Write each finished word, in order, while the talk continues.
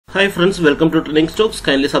Hi friends, welcome to Trending Stocks.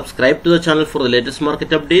 Kindly subscribe to the channel for the latest market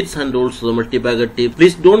updates and also the Multibagger tip.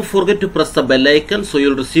 Please don't forget to press the bell icon so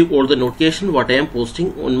you'll receive all the notification what I am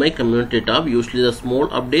posting on my community tab. Usually the small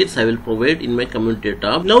updates I will provide in my community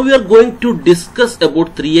tab. Now we are going to discuss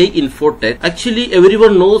about 3IINFOTECH. Actually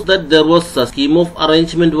everyone knows that there was a scheme of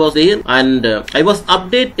arrangement was there and I was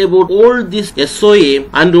update about all this SOA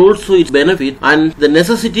and also its benefit and the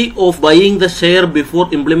necessity of buying the share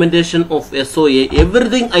before implementation of SOA.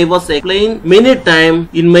 Everything I was explained many times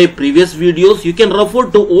in my previous videos. You can refer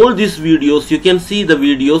to all these videos. You can see the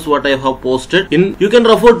videos what I have posted in. You can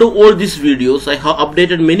refer to all these videos. I have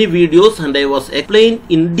updated many videos and I was explained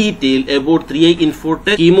in detail about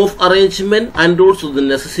 3IINFOTECH scheme of arrangement and also the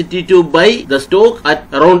necessity to buy the stock at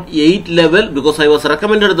around 8 level because I was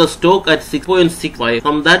recommended the stock at 6.65.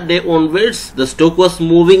 From that day onwards the stock was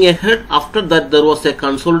moving ahead. After that there was a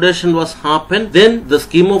consolidation was happened. Then the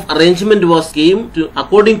scheme of arrangement was came to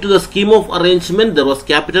according to the scheme of arrangement there was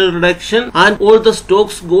capital reduction and all the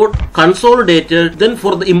stocks got consolidated. Then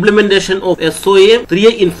for the implementation of SOA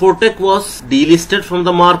 3IINFOTECH was delisted from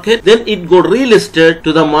the market. Then it got relisted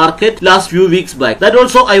to the market last few weeks back. That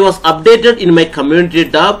also I was updated in my community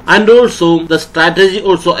tab and also the strategy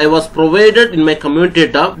also I was provided in my community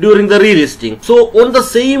tab during the relisting. So on the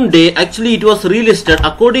same day actually it was relisted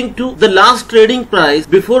according to the last trading price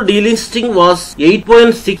before delisting was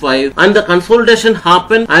 8.65 and the consolidation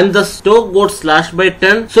happened and the stock got slashed by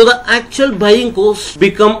 10. So the actual buying cost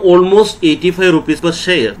become almost 85 rupees per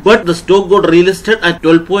share. But the stock got relisted at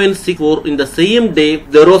 12.64 in the same day.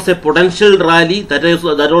 There was a potential rally that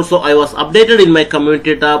also I was updated in my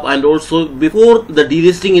community tab and also before the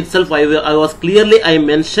delisting itself I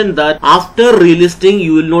mentioned that after relisting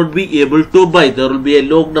you will not be able to buy. There will be a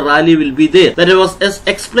locked rally will be there. That I was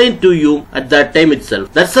explained to you at that time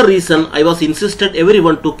itself. That's the reason I was insisted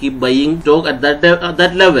everyone to keep buying stock at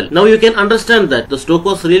that level. Now you can understand that the stock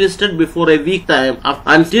was relisted before a week time.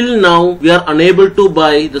 Until now we are unable to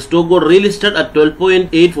buy. The stock got relisted at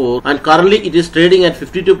 12.84 and currently it is trading at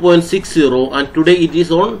 52.60 and today it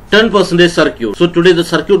is on 10% circuit. So today the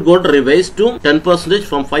circuit got revised to 10%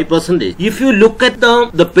 from 5%. If you look at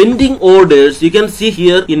the pending orders, you can see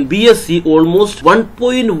here in BSE almost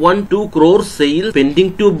 1.12 crore sales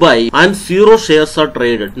pending to buy and 0 shares are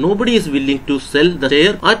traded. Nobody is willing to sell the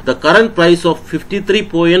share at the current price of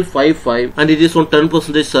 53.55 and it is on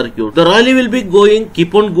 10% circuit. The rally will be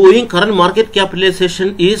keep on going. Current market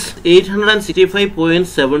capitalization is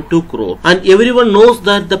 865.72 crore and everyone knows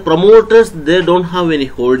that the promoters they don't have any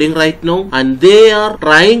holding right now and they are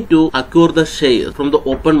trying to acquire the shares from the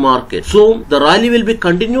open market. So the rally will be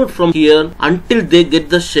continued from here until they get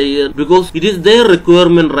the share because it is their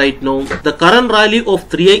requirement right now. The current rally of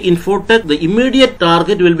 3IINFOTECH, the immediate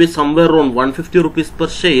target will be somewhere around 150 rupees per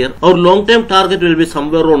share. Our long term target will be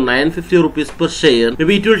somewhere around 950 rupees per share.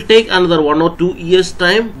 Maybe it will take another 1 or 2 years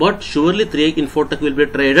time, but surely 3IINFOTECH will be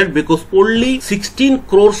traded because only 16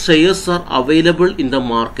 crore shares are available in the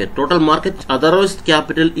market. Total market authorized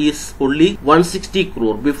capital is only 160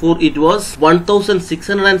 crore. Before it was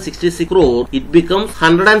 1666 crore. It becomes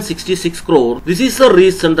 166 crore. This is the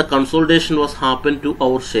reason the consolidation was happened to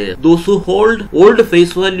our share. Those who hold old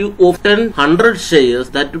face value of 100 shares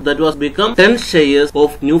that was become 10 shares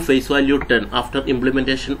of new face value 10 after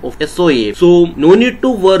implementation of SOA. So no need to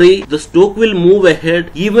worry, the stock will move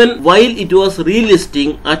ahead even while it was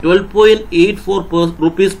relisting at 12.84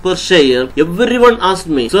 rupees per share. Everyone asked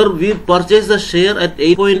me, sir, we purchased the share at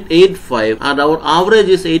 8.85 and our average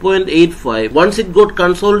is 8.85. Once it got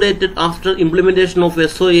consolidated after implementation of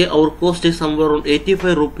SOA, our cost is somewhere around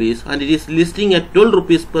 85 rupees and it is listing at 12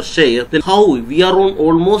 rupees per share. Then how? We are on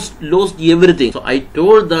almost lost everything. So I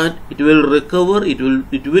told that it will recover, it will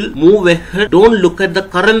move ahead. Don't look at the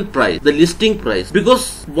current price, the listing price,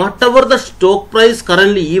 because whatever the stock price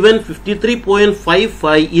currently, even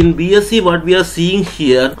 53.55 in BSE what we are seeing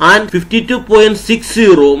here and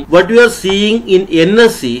 52.60 what we are seeing in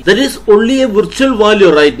NSE, that is only a virtual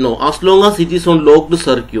value right now as long as it is on locked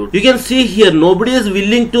circuit. You can see here nobody is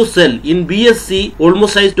willing to sell. In BSE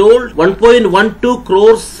almost I told 1.12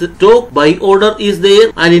 crore stock buy order is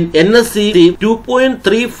there and in NSE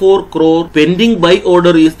 2.34 crore pending buy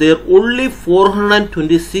order is there. Only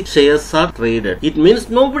 426 shares are traded. It means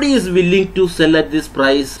nobody is willing to sell at this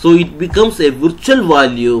price. So it becomes a virtual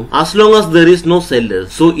value as long as there is no seller.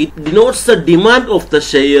 So it denotes the demand of the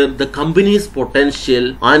share, the company's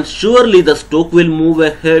potential, and surely the stock will move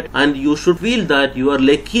ahead and you should feel that you are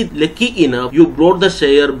lucky enough you brought the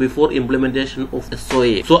share before implementation of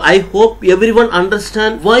SOA. So I hope everyone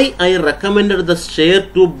understand why I recommended the share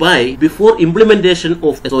to buy before implementation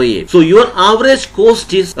of SOA. So your average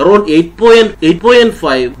cost is around 8.5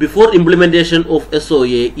 8.5 before implementation of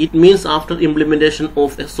SOA. It means after implementation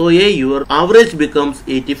of SOA, your average becomes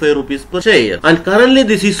 85 rupees per share. And currently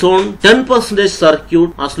this is on 10%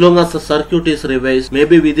 circuit. As long as the circuit is revised,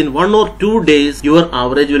 maybe within 1 or 2 days, your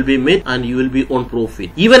average will be met and you will be on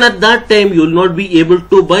profit. Even at that time, you will not be able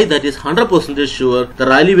to buy. That is 100% sure. The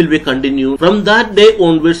rally will be continued. From that day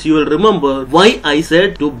onwards, you will remember why I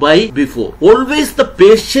said to buy before. Always the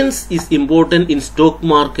patience is important in stock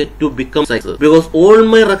market to become success. Because all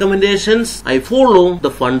my recommendations, I follow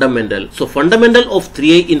the fundamental. So fundamental of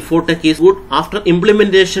 3IINFOTECH is good. After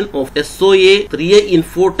implementation of SOA,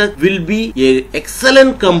 3IINFOTECH will be an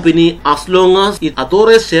excellent company as long as its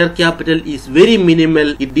authorized share capital is very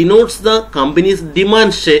minimal. It denotes the company's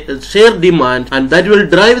demand share demand, and that will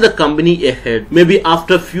drive the company ahead. Maybe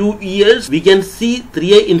after few years, we can see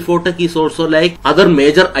 3IINFOTECH is also like other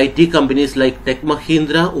major IT companies like Tech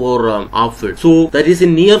Mahindra or Outfit. So that is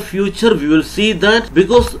in near future we will see that,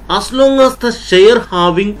 because as long as the share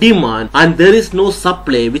having demand and there is no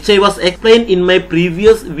supply, which I was explained in my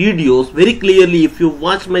previous videos very clearly. If you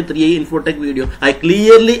watch my 3IINFOTECH video,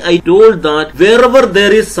 I told that wherever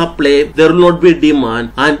there is supply, there will not be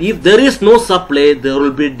demand, and if there is no supply, there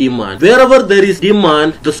will be demand. Wherever there is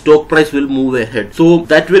demand, the stock price will move ahead. So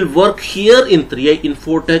that will work here in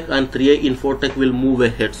 3IINFOTECH, and 3IINFOTECH will move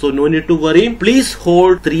ahead. So no need to worry. Please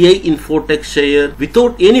hold 3IINFOTECH share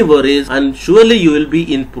without any worries, and surely you will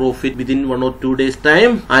be in profit within 1 or 2 days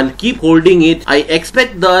time, and keep holding it. I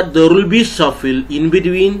expect that there will be shuffle in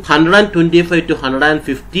between 125 to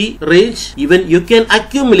 150 range. Even you can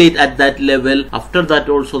accumulate at that level. After that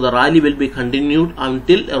also the rally will be continued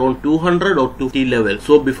until around 200 or 250 level.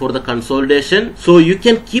 So before the consolidation, so you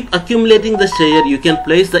can keep accumulating the share. You can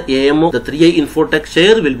place the AMO. The 3IINFOTECH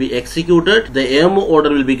share will be executed. The AMO order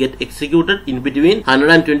will be get executed in between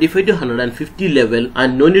 125 to 150 level,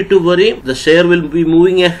 and no need to worry. The share will be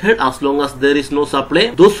moving ahead as long as there is no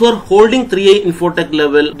supply. Those who are holding 3IINFOTECH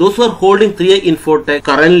level, those who are holding 3IINFOTECH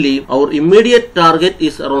currently, our immediate target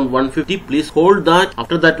is around 150. Please hold that.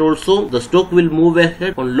 After that also the stock will move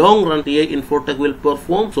ahead. On long run, 3IINFOTECH will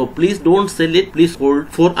perform. So please don't sell it. Please hold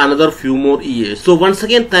for another few more years. So once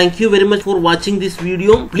again, thank you very much for watching this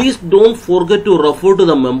video. Please don't forget to refer to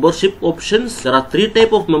the membership options. There are 3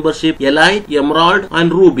 types of membership: Elite, Emerald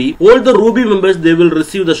and Ruby. All the Ruby members, they will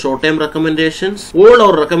receive the short-term recommendations. All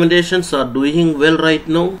our recommendations are doing well right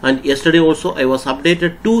now, and yesterday also I was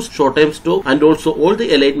updated 2 short-term stock, and also all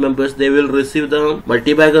the Elite members, they will receive the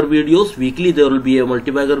Multibagger videos. Weekly there will be a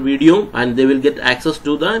Multibagger video, and they will get access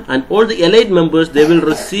to that. And all the Elite members, they will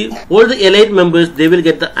receive, all the Elite members, they will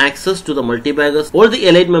get the access to the Multibaggers. All the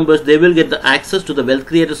Elite members, they will get the access to the Wealth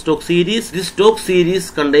Creator stock series. This stock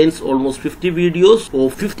series contains almost 50 videos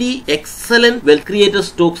of 50 excellent wealth creator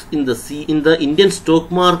stocks in the Indian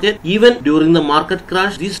stock market. Even during the market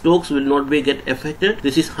crash, these stocks will not be get affected.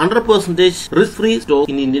 This is 100% risk-free stock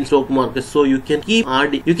in Indian stock market. So you can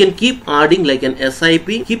keep adding like an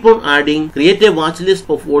SIP. Keep on adding. Create a watch list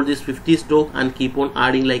of all these 50 stock and keep on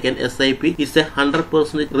adding like an SIP. It's a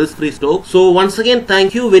 100% risk-free stock. So once again,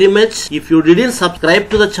 thank you very much. If you didn't subscribe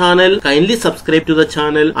to the channel, kindly subscribe to the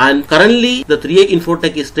channel. And currently the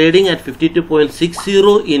 3IINFOTECH is trading at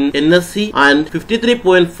 52.60 in NSE and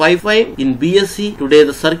 53.55 in BSE. Today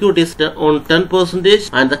the circuit is on 10%,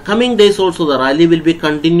 and the coming days also the rally will be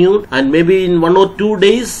continued, and maybe in 1 or 2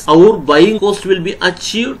 days our buying cost will be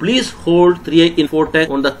achieved. Please hold 3IINFOTECH.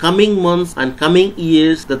 On the coming months and coming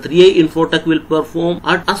years, the 3IINFOTECH will perform,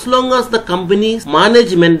 and as long as the company's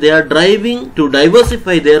management, they are driving to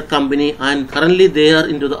diversify their company, and currently they are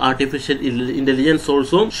into the artificial intelligence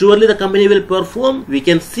also, surely the company will perform. We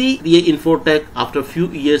can see 3IINFOTECH after few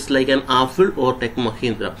years like an Apple or Tech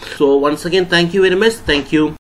Mahindra. So once again, thank you very much. Thank you.